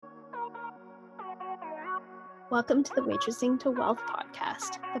Welcome to the Waitressing to Wealth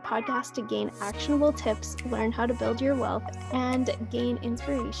podcast, the podcast to gain actionable tips, learn how to build your wealth, and gain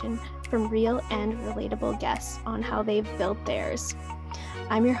inspiration from real and relatable guests on how they've built theirs.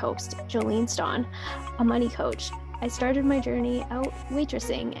 I'm your host, Jolene Stawn, a money coach. I started my journey out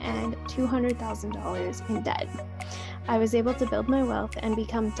waitressing and $200,000 in debt. I was able to build my wealth and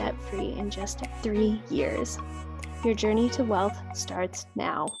become debt-free in just 3 years. Your journey to wealth starts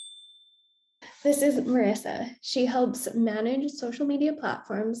now. This is Marissa. She helps manage social media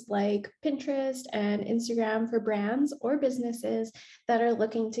platforms like Pinterest and Instagram for brands or businesses that are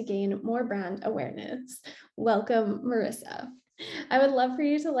looking to gain more brand awareness. Welcome, Marissa. I would love for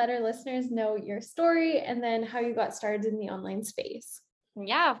you to let our listeners know your story and then how you got started in the online space.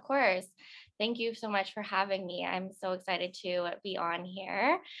 Yeah, of course. Thank you so much for having me. I'm so excited to be on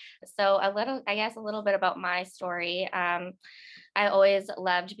here. So a little bit about my story. I always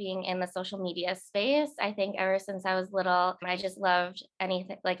loved being in the social media space. I think ever since I was little, I just loved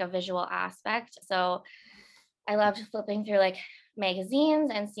anything like a visual aspect. So I loved flipping through like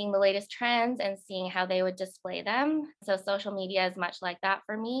magazines and seeing the latest trends and seeing how they would display them. So social media is much like that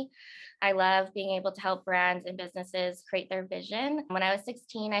for me. I love being able to help brands and businesses create their vision. When I was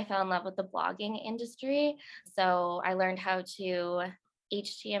 16, I fell in love with the blogging industry. So I learned how to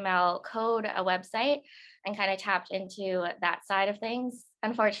HTML code a website and kind of tapped into that side of things.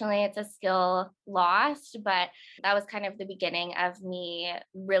 Unfortunately, it's a skill lost, but that was kind of the beginning of me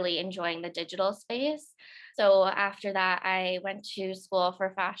really enjoying the digital space. So after that, I went to school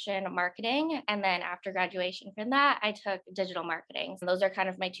for fashion marketing. And then after graduation from that, I took digital marketing. So those are kind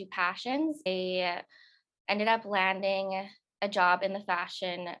of my two passions. I ended up landing a job in the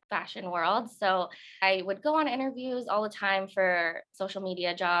fashion world. So I would go on interviews all the time for social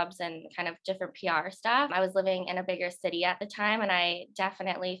media jobs and kind of different PR stuff. I was living in a bigger city at the time, and I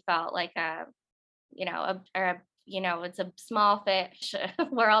definitely felt like it's a small fish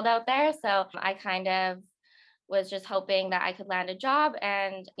world out there. So I kind of was just hoping that I could land a job.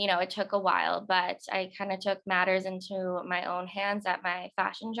 And, it took a while, but I kind of took matters into my own hands at my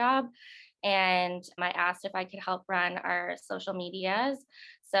fashion job. And I asked if I could help run our social medias.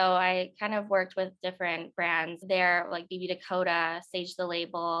 So I kind of worked with different brands there, like BB Dakota, Sage the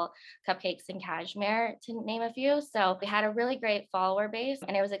Label, Cupcakes and Cashmere, to name a few. So we had a really great follower base,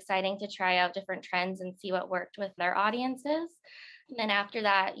 and it was exciting to try out different trends and see what worked with their audiences. And then after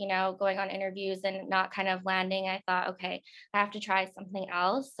that, going on interviews and not kind of landing, I thought, okay, I have to try something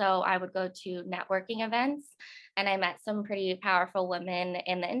else. So I would go to networking events, and I met some pretty powerful women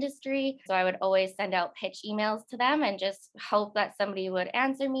in the industry. So I would always send out pitch emails to them and just hope that somebody would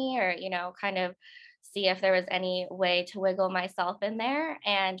answer me or, kind of see if there was any way to wiggle myself in there.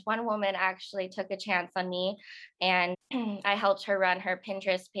 And one woman actually took a chance on me, and I helped her run her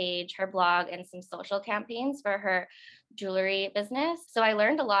Pinterest page, her blog, and some social campaigns for her jewelry business. So I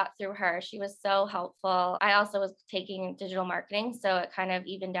learned a lot through her. She was so helpful. I also was taking digital marketing, so it kind of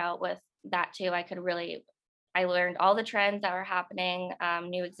evened out with that too. I learned all the trends that were happening,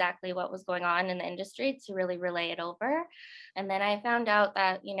 knew exactly what was going on in the industry to really relay it over. And then I found out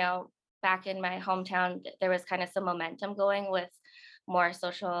that, back in my hometown, there was kind of some momentum going with more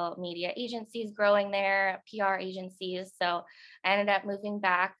social media agencies growing there, PR agencies. So I ended up moving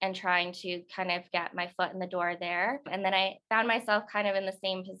back and trying to kind of get my foot in the door there. And then I found myself kind of in the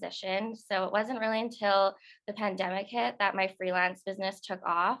same position. So it wasn't really until the pandemic hit that my freelance business took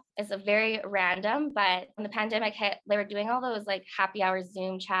off. It's a very random, but when the pandemic hit, they were doing all those like happy hour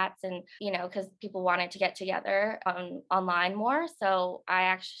Zoom chats and, because people wanted to get together online more. So I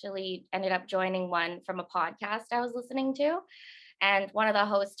actually ended up joining one from a podcast I was listening to. And one of the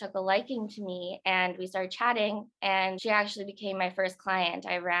hosts took a liking to me and we started chatting. And she actually became my first client.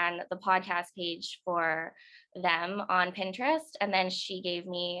 I ran the podcast page for them on Pinterest. And then she gave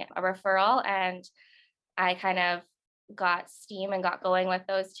me a referral, and I kind of got steam and got going with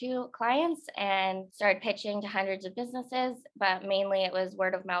those two clients and started pitching to hundreds of businesses. But mainly it was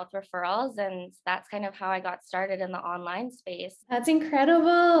word of mouth referrals. And that's kind of how I got started in the online space. That's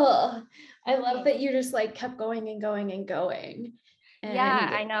incredible. I love that you just like kept going and going and going. Yeah,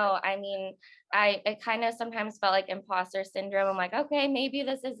 I know. I mean, it kind of sometimes felt like imposter syndrome. I'm like, okay, maybe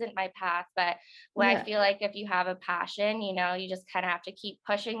this isn't my path. But when I feel like if you have a passion, you just kind of have to keep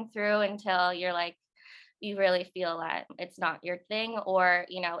pushing through until you're like, you really feel that it's not your thing, or,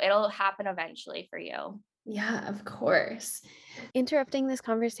 it'll happen eventually for you. Yeah, of course. Interrupting this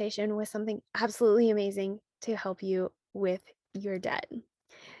conversation with something absolutely amazing to help you with your debt.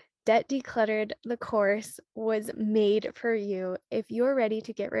 Debt Decluttered, the course, was made for you if you're ready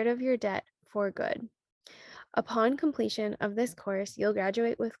to get rid of your debt for good. Upon completion of this course, you'll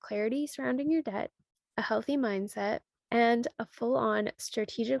graduate with clarity surrounding your debt, a healthy mindset, and a full-on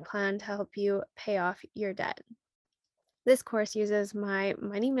strategic plan to help you pay off your debt. This course uses my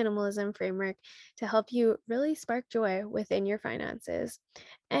money minimalism framework to help you really spark joy within your finances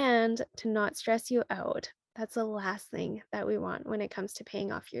and to not stress you out. That's the last thing that we want when it comes to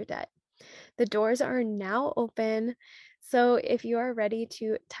paying off your debt. The doors are now open. So if you are ready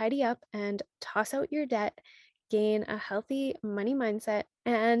to tidy up and toss out your debt, gain a healthy money mindset,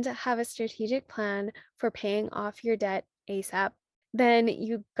 and have a strategic plan for paying off your debt ASAP, then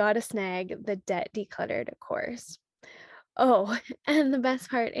you gotta snag the Debt Decluttered course. Oh, and the best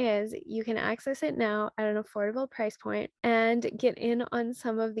part is you can access it now at an affordable price point and get in on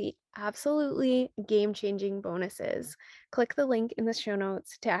some of the absolutely game-changing bonuses. Click the link in the show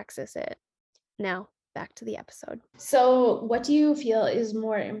notes to access it. Now, back to the episode. So, what do you feel is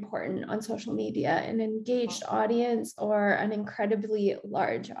more important on social media, an engaged audience or an incredibly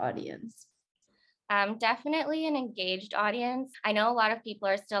large audience? Definitely an engaged audience. I know a lot of people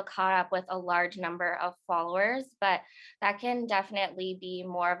are still caught up with a large number of followers, but that can definitely be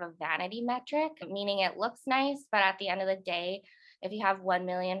more of a vanity metric, meaning it looks nice, but at the end of the day, if you have 1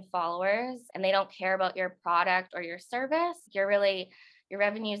 million followers and they don't care about your product or your service, your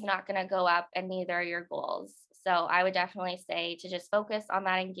revenue is not going to go up and neither are your goals. So I would definitely say to just focus on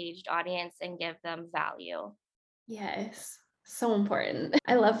that engaged audience and give them value. Yes, so important.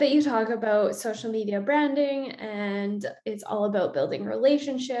 I love that you talk about social media branding and it's all about building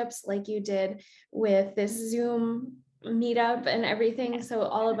relationships like you did with this Zoom meetup and everything. So,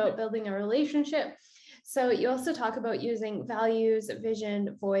 all about building a relationship. So, you also talk about using values,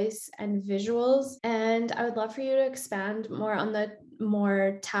 vision, voice, and visuals. And I would love for you to expand more on the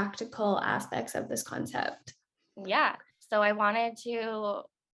more tactical aspects of this concept. Yeah. So I wanted to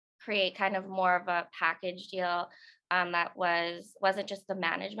create kind of more of a package deal that wasn't just the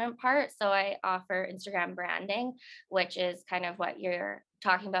management part. So I offer Instagram branding, which is kind of what you're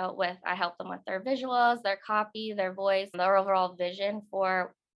talking about with I help them with their visuals, their copy, their voice, their overall vision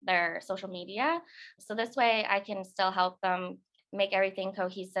for their social media. So this way I can still help them make everything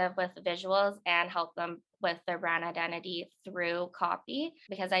cohesive with visuals and help them with their brand identity through copy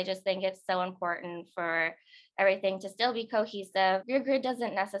because I just think it's so important for everything to still be cohesive. Your grid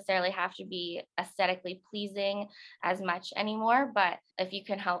doesn't necessarily have to be aesthetically pleasing as much anymore, but if you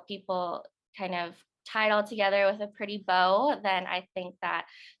can help people kind of tie it all together with a pretty bow, then I think that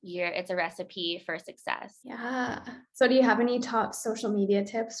it's a recipe for success. Yeah. So, do you have any top social media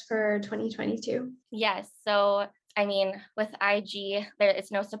tips for 2022? Yes. So, I mean, with IG,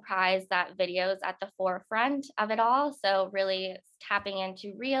 it's no surprise that videos at the forefront of it all. So, really tapping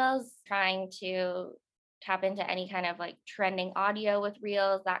into reels, trying to tap into any kind of like trending audio with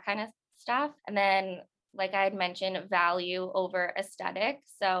reels, that kind of stuff. And then, like I had mentioned, value over aesthetic.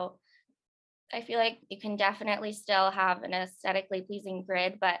 So, I feel like you can definitely still have an aesthetically pleasing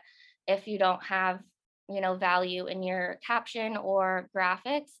grid, but if you don't have, value in your caption or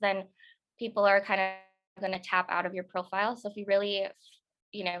graphics, then people are kind of going to tap out of your profile. So if you really,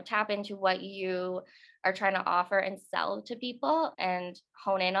 tap into what you are trying to offer and sell to people and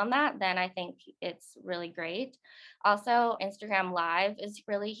hone in on that, then I think it's really great. Also, Instagram Live is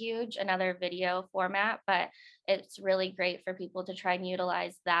really huge, another video format, but it's really great for people to try and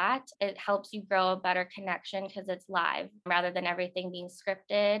utilize that. It helps you grow a better connection because it's live rather than everything being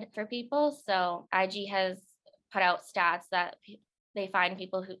scripted for people. So, IG has put out stats that they find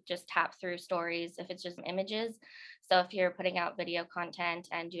people who just tap through stories if it's just images. So if you're putting out video content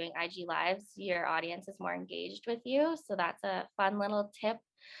and doing IG lives, your audience is more engaged with you. So that's a fun little tip.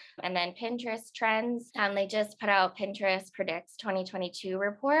 And then Pinterest trends, they just put out Pinterest Predicts 2022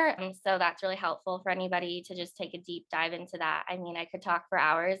 report. And so that's really helpful for anybody to just take a deep dive into that. I mean, I could talk for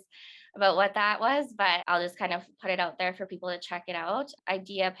hours about what that was, but I'll just kind of put it out there for people to check it out.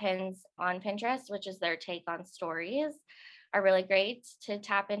 Idea pins on Pinterest, which is their take on stories, are really great to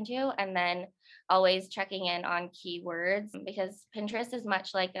tap into. And then always checking in on keywords because Pinterest is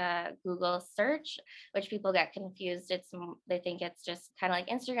much like a Google search, which people get confused. They think it's just kind of like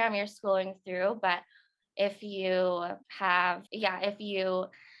Instagram, you're scrolling through. But if you tap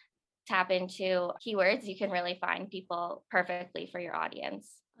into keywords, you can really find people perfectly for your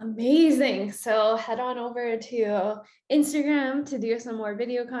audience. Amazing. So head on over to Instagram to do some more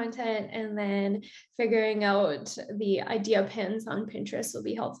video content, and then figuring out the idea pins on Pinterest will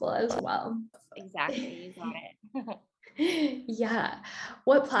be helpful as well. Exactly. You got it. Yeah.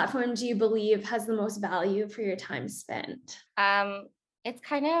 What platform do you believe has the most value for your time spent? It's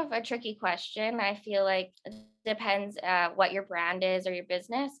kind of a tricky question. I feel like it depends what your brand is or your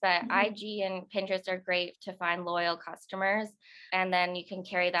business, but Mhm. IG and Pinterest are great to find loyal customers. And then you can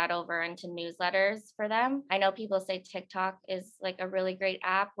carry that over into newsletters for them. I know people say TikTok is like a really great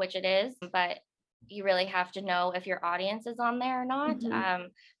app, which it is, but you really have to know if your audience is on there or not.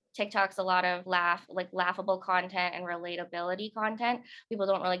 Mhm. TikTok's a lot of laughable content and relatability content. People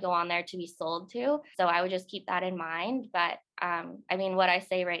don't really go on there to be sold to. So I would just keep that in mind. But I mean, what I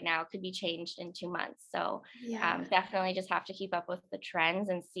say right now could be changed in 2 months. So Yeah. definitely just have to keep up with the trends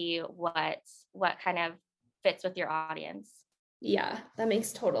and see what kind of fits with your audience. Yeah, that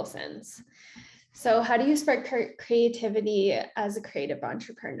makes total sense. So, how do you spark creativity as a creative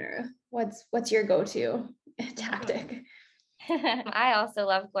entrepreneur? What's your go-to Mhm. tactic? I also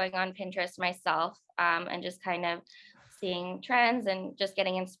love going on Pinterest myself, and just kind of seeing trends and just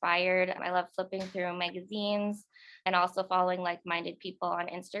getting inspired. I love flipping through magazines and also following like-minded people on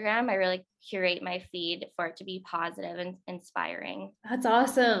Instagram. I really curate my feed for it to be positive and inspiring. That's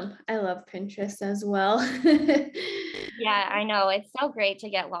awesome. I love Pinterest as well. Yeah, I know. It's so great to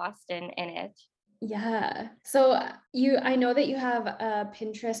get lost in it. Yeah. So I know that you have a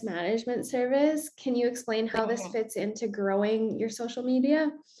Pinterest management service. Can you explain how this Mhm. fits into growing your social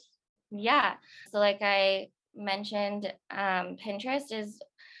media? Yeah. So like I mentioned, Pinterest is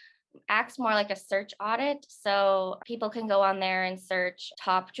acts more like a search audit. So people can go on there and search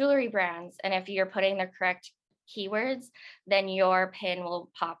top jewelry brands. And if you're putting the correct keywords, then your pin will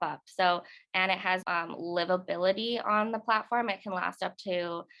pop up. So, and it has livability on the platform. It can last up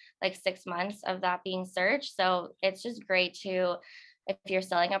to like 6 months of that being searched. So it's just great to, if you're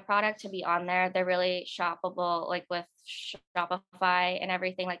selling a product, to be on there. They're really shoppable, like with Shopify and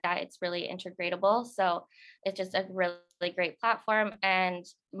everything like that. It's really integratable. So it's just a really great platform, and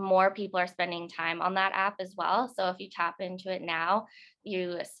more people are spending time on that app as well. So if you tap into it now,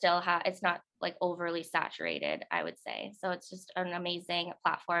 you still have, it's not like overly saturated, I would say. So it's just an amazing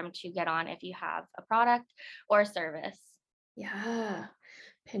platform to get on if you have a product or service. Yeah.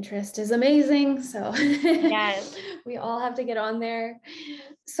 Pinterest is amazing. So Yes. we all have to get on there.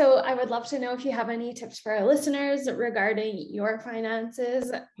 So I would love to know if you have any tips for our listeners regarding your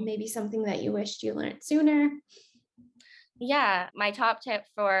finances, maybe something that you wished you learned sooner. Yeah, my top tip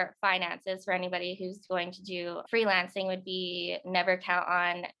for finances for anybody who's going to do freelancing would be never count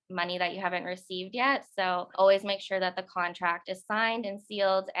on money that you haven't received yet. So always make sure that the contract is signed and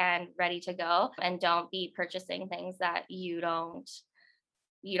sealed and ready to go, and don't be purchasing things that you don't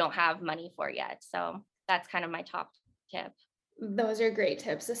have money for yet. So that's kind of my top tip. Those are great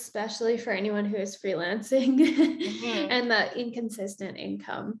tips, especially for anyone who is freelancing Mhm. and the inconsistent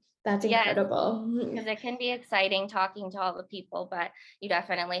income. That's Yes, incredible. because it can be exciting talking to all the people, but you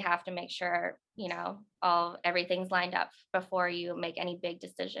definitely have to make sure, all everything's lined up before you make any big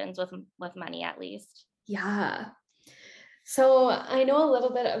decisions with money at least. Yeah. So I know a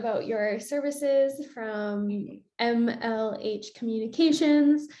little bit about your services from Mhm. MLH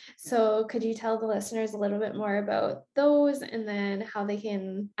Communications. So could you tell the listeners a little bit more about those and then how they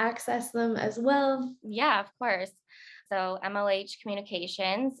can access them as well? Yeah, of course. So MLH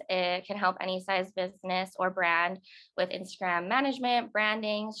Communications, it can help any size business or brand with Instagram management,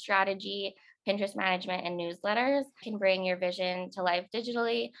 branding, strategy, Pinterest management, and newsletters. It can bring your vision to life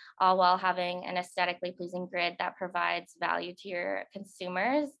digitally, all while having an aesthetically pleasing grid that provides value to your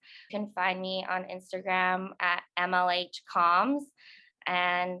consumers. You can find me on Instagram at MLH Comms.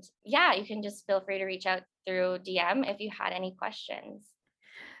 And yeah, you can just feel free to reach out through DM if you had any questions.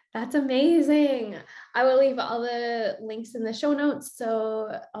 That's amazing. I will leave all the links in the show notes so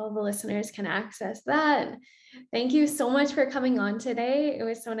all the listeners can access that. Thank you so much for coming on today. It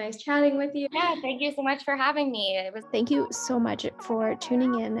was so nice chatting with you. Yeah, thank you so much for having me. It was Thank you so much for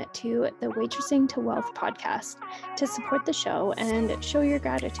tuning in to the Waitressing to Wealth podcast. To support the show and show your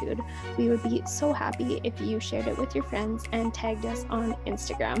gratitude, we would be so happy if you shared it with your friends and tagged us on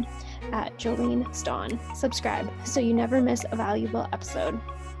Instagram at Jolene Stawn. Subscribe so you never miss a valuable episode.